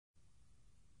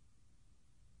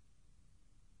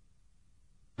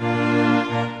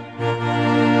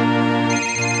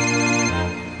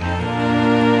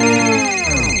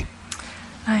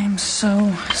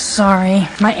sorry.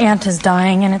 My aunt is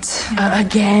dying and it's...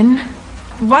 Again?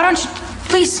 Why don't you...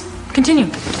 Please, continue.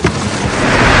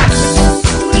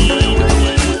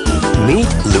 Meet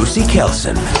Lucy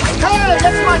Kelson. Hey,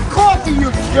 that's my coffee, you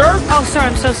jerk! Oh,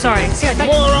 sorry, I'm so sorry. See, I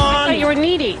thought you were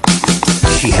needy.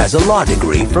 She has a law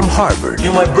degree from Harvard.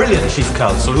 You're my brilliant chief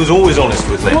counsel who's always honest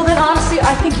with me. Well, then, honestly,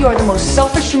 I think you are the most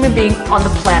selfish human being on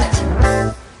the planet.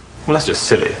 Well, that's just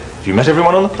silly. Have you met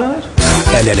everyone on the planet?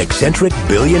 And an eccentric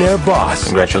billionaire boss.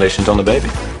 Congratulations on the baby.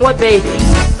 What baby?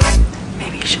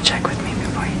 Maybe you should check with me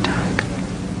before you talk.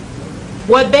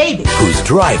 What baby? Who's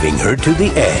driving her to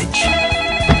the edge.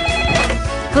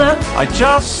 Hello? I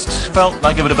just felt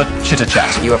like a bit of a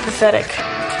chitter-chat. You are pathetic.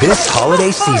 This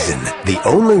holiday season, the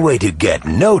only way to get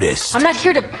noticed I'm not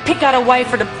here to pick out a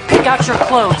wife or to pick out your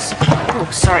clothes. Oh,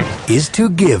 sorry. is to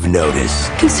give notice.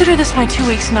 Consider this my 2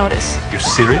 weeks' notice. You're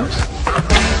serious?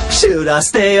 Should I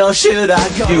stay or should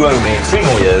I go? You owe me 3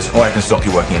 more years or I can stop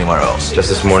you working anywhere else. Just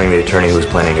this morning, the attorney who was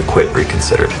planning to quit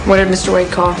reconsidered. What did Mr.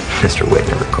 Wade call? Mr. Wade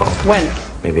never called. When?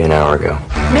 Maybe an hour ago.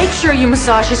 Make sure you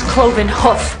massage his cloven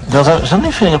hoof. Does I'm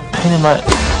suddenly feeling a pain in my...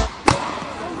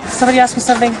 Somebody asked me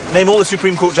something. Name all the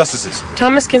Supreme Court justices.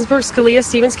 Thomas, Ginsburg, Scalia,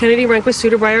 Stevens, Kennedy, Rehnquist,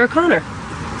 Souter, Breyer, O'Connor.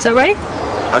 Is that right?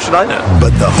 How should I know?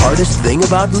 But the hardest thing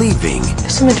about leaving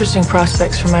There's some interesting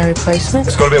prospects for my replacement.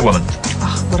 It's got to be a woman.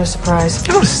 Oh, what a surprise. It's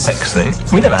not a sex thing.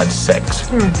 We never had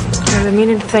sex. I've been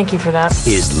meaning to thank you for that.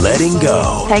 is letting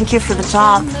go. Thank you for the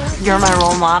job. You're my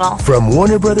role model. From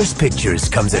Warner Brothers Pictures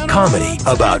comes a comedy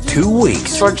about 2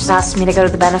 weeks George just asked me to go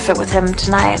to the benefit with him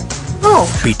tonight. Oh.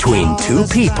 between two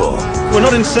people. We're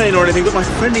not insane or anything, but my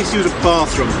friend needs to use a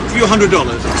bathroom. Give you $100.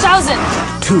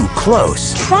 1,000. Too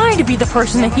close Trying to be the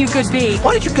person that you could be.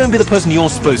 Why don't you go and be the person you're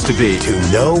supposed to be?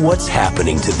 to know what's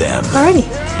happening to them. Alrighty.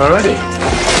 Alrighty.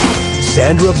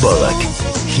 Sandra Bullock,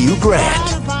 Hugh Grant,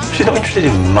 She's not interested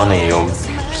in money or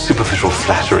superficial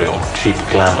flattery or cheap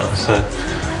glamour, so...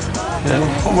 You know,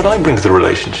 what would I bring to the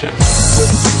relationship?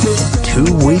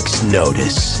 2 weeks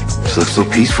notice. She looks so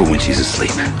peaceful when she's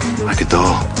asleep, like a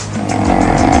doll.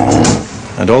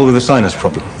 A doll with a sinus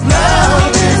problem.